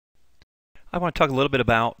I want to talk a little bit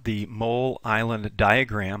about the mole island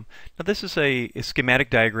diagram. Now this is a schematic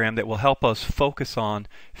diagram that will help us focus on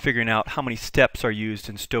figuring out how many steps are used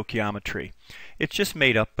in stoichiometry. It's just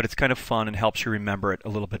made up, but it's kind of fun and helps you remember it a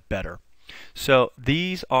little bit better. So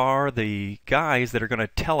these are the guys that are going to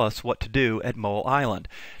tell us what to do at Mole Island.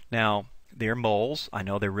 Now they're moles. I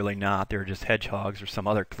know they're really not. They're just hedgehogs or some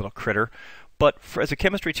other little critter. But as a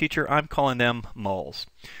chemistry teacher, I'm calling them moles.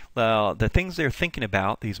 The things they're thinking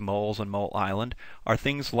about, these moles on Mole Island, are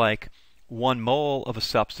things like 1 mole of a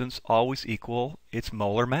substance always equal its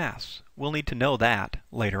molar mass. We'll need to know that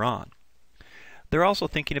later on. They're also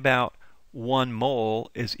thinking about 1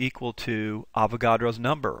 mole is equal to Avogadro's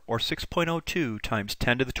number, or 6.02 times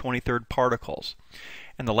 10 to the 23rd particles.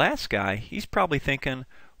 And the last guy, he's probably thinking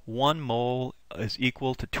 1 mole is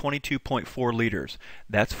equal to 22.4 liters.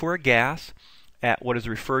 That's for a gas at what is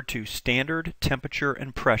referred to standard temperature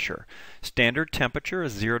and pressure. Standard temperature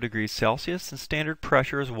is 0 degrees Celsius and standard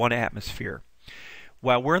pressure is 1 atmosphere.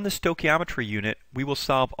 While we're in the stoichiometry unit, we will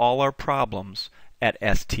solve all our problems at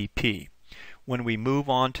STP. When we move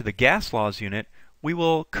on to the gas laws unit, we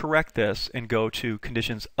will correct this and go to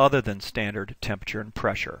conditions other than standard temperature and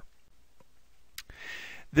pressure.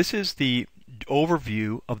 This is the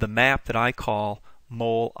overview of the map that I call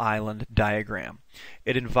Mole Island diagram.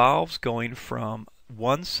 It involves going from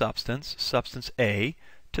one substance, substance A,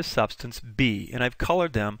 to substance B, and I've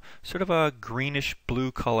colored them sort of a greenish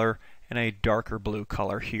blue color and a darker blue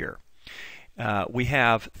color here. We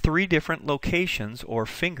have 3 different locations or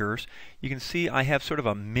fingers. You can see I have sort of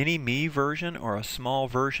a mini-me version or a small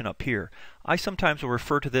version up here. I sometimes will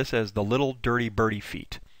refer to this as the little dirty birdie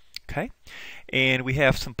feet. Okay? And we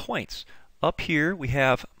have some points. Up here we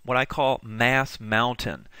have what I call mass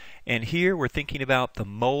mountain, and here we're thinking about the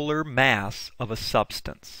molar mass of a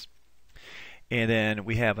substance. And then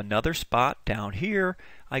we have another spot down here.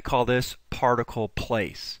 I call this particle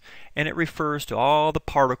place, and it refers to all the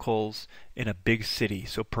particles in a big city.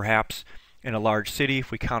 So perhaps in a large city, if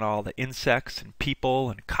we count all the insects and people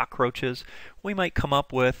and cockroaches, we might come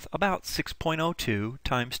up with about 6.02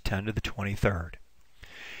 times 10 to the 23rd.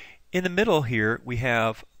 In the middle here we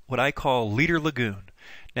have what I call liter lagoon.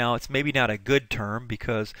 Now it's maybe not a good term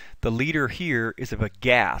because the liter here is of a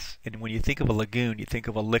gas, and when you think of a lagoon you think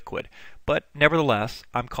of a liquid, but nevertheless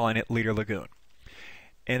I'm calling it liter lagoon.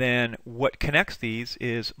 And then what connects these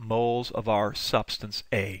is moles of our substance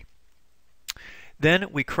A. Then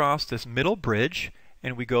we cross this middle bridge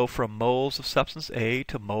and we go from moles of substance A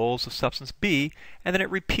to moles of substance B, and then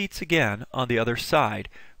it repeats again on the other side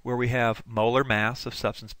where we have molar mass of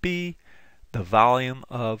substance B, the volume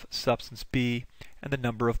of substance B, and the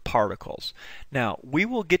number of particles. Now, we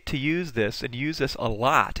will get to use this and use this a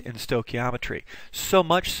lot in stoichiometry. So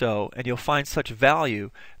much so, and you'll find such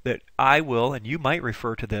value that I will, and you might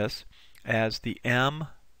refer to this as the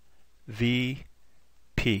MVP.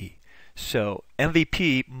 So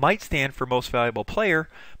MVP might stand for most valuable player,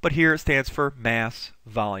 but here it stands for mass,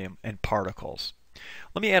 volume, and particles.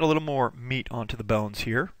 Let me add a little more meat onto the bones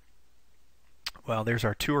here. Well, there's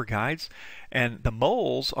our tour guides, and the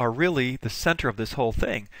moles are really the center of this whole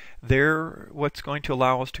thing. They're what's going to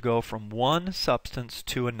allow us to go from one substance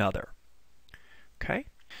to another. Okay?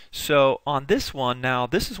 So on this one, now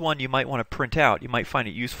this is one you might want to print out. You might find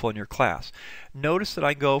it useful in your class. Notice that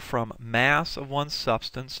I go from mass of one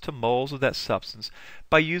substance to moles of that substance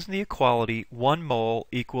by using the equality 1 mole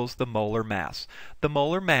equals the molar mass. The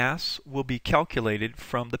molar mass will be calculated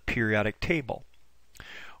from the periodic table.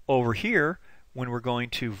 Over here, when we're going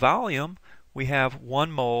to volume, we have 1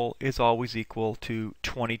 mole is always equal to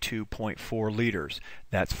 22.4 liters.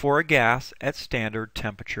 That's for a gas at standard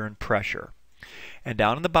temperature and pressure. And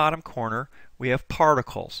down in the bottom corner, we have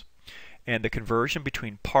particles. And the conversion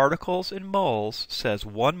between particles and moles says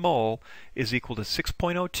 1 mole is equal to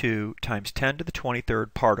 6.02 times 10 to the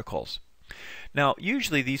 23rd particles. Now,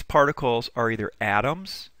 usually these particles are either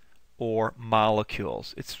atoms or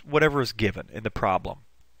molecules. It's whatever is given in the problem.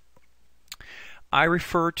 I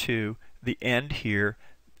refer to the end here,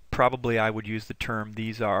 probably I would use the term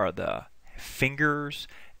these are the fingers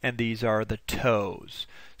and these are the toes.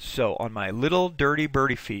 So on my little dirty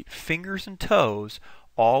birdie feet, fingers and toes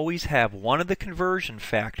always have one of the conversion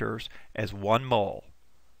factors as 1 mole,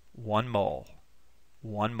 1 mole,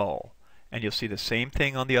 1 mole. And you'll see the same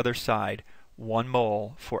thing on the other side, 1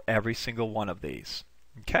 mole for every single one of these.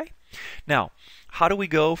 Okay? Now, how do we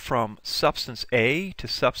go from substance A to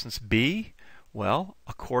substance B? Well,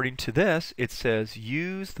 according to this, it says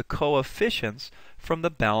use the coefficients from the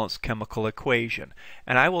balanced chemical equation.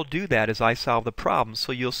 And I will do that as I solve the problem,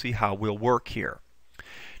 so you'll see how we'll work here.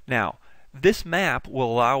 Now, this map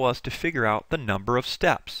will allow us to figure out the number of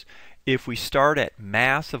steps. If we start at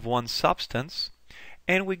mass of one substance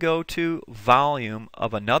and we go to volume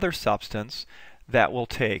of another substance, that will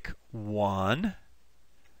take 1,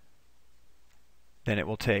 then it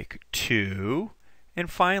will take 2, and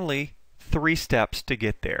finally 3 steps to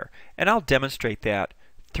get there. And I'll demonstrate that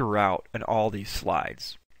throughout in all these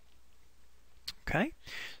slides. Okay,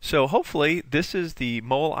 so hopefully this is the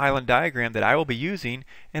mole island diagram that I will be using,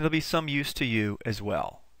 and it'll be some use to you as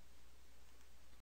well.